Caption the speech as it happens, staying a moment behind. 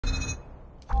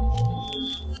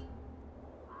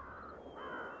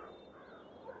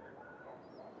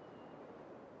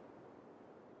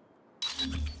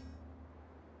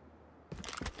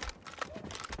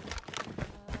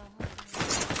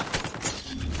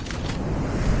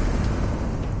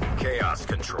Chaos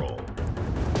control.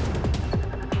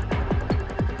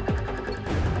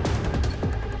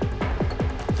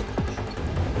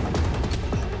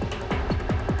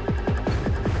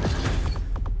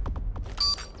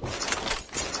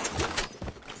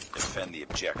 Defend the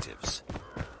objectives.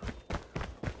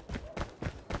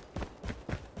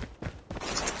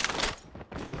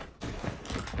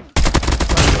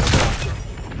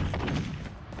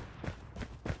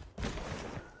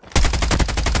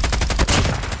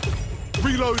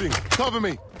 Reloading! Cover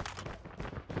me!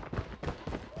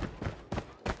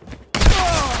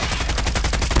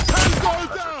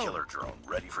 Tango down! Killer drone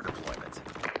ready for deployment.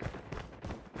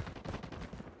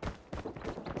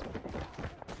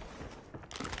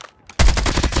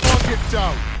 Target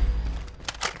down!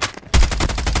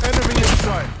 Enemy in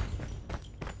sight!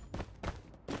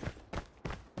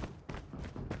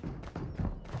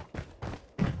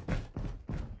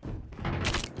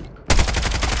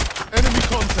 Enemy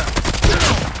contact!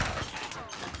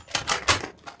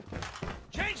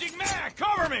 Changing mag!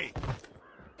 Cover me!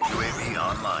 UAV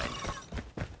online.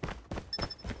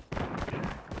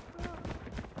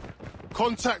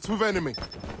 Contact with enemy.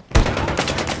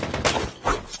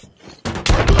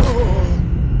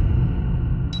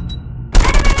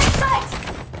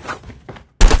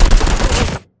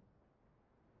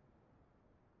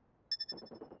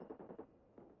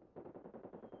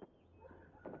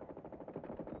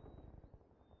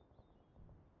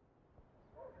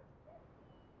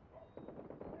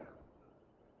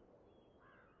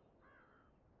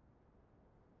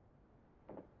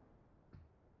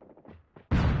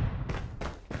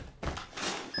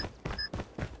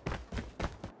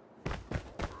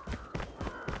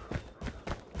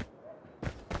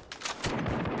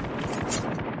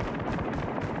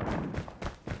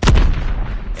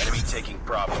 Taking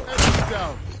Bravo. Enemy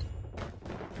down.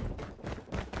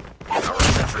 Our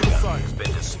sentry gun has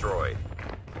been destroyed.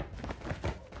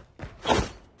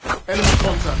 Enemy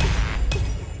contact.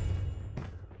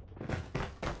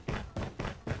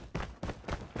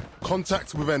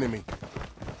 Contact with enemy.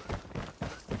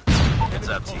 Heads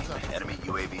up, team. Enemy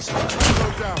UAV spotted.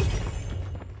 Go down.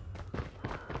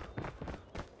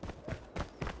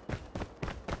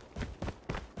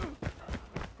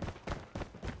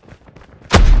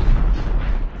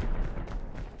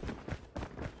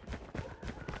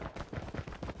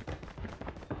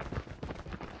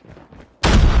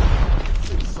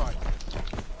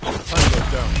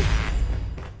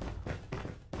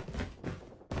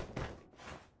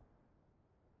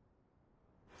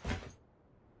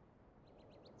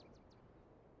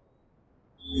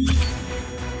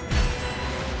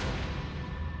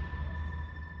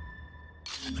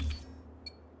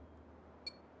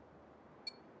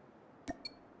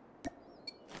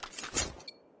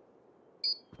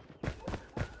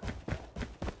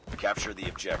 Capture the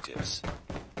objectives.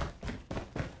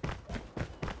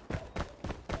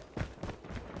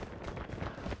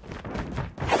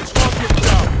 Target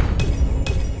down.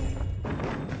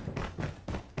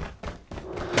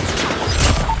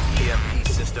 EMP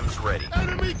systems ready.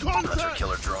 Enemy Hunter contact.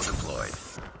 killer drone deployed.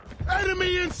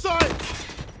 Enemy in sight.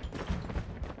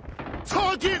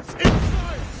 Targets in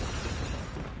sight.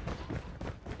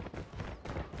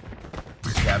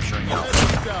 Capturing Enemy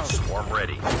Alpha. down. Swarm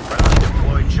ready. Friendly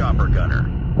deployed chopper gunner.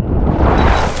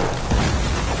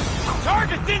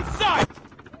 Targets in sight!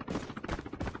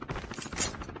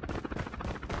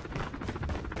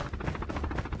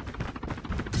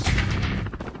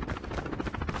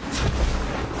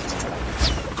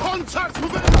 Contact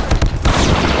with enemy.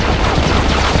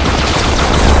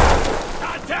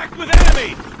 Contact with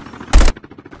enemy!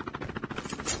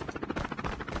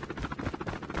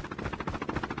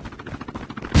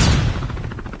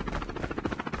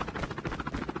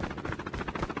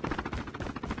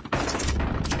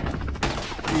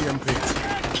 EMP.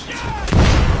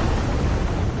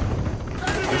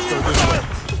 Let's go this way.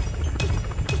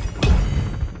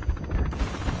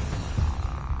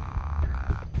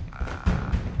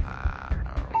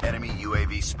 Enemy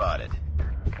UAV spotted.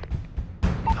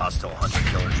 Hostile hunter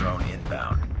killer drone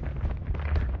inbound.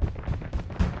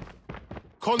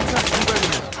 Contact with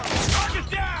enemy.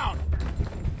 Target down!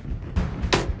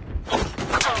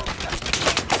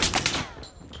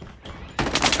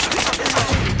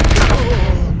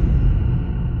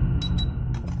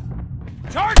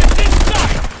 Target in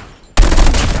sight!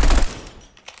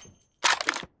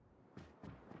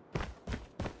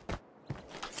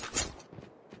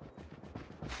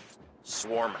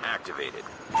 Swarm activated.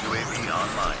 UAV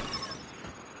online.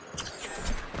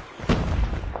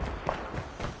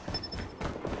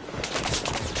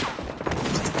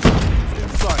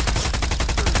 Inside.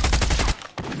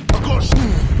 I got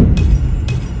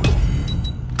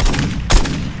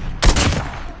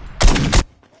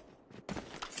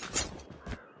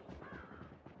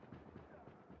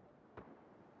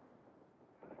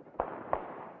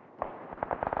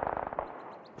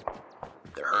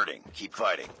They're hurting. Keep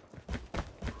fighting.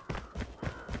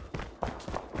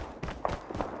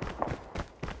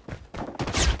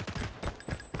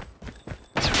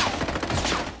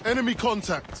 enemy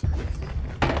contact.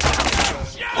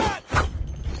 Shot!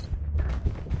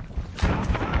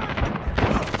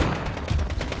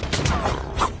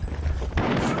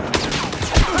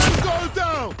 Go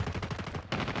down.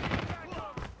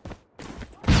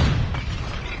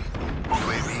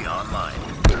 UAV online.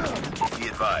 Be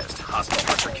advised, hostile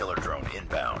hunter-killer drone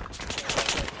inbound.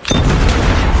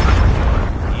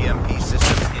 EMP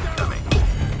systems incoming.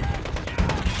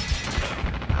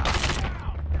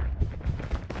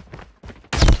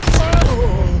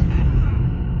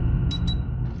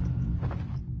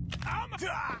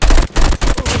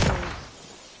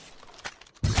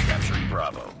 Capturing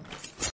Bravo.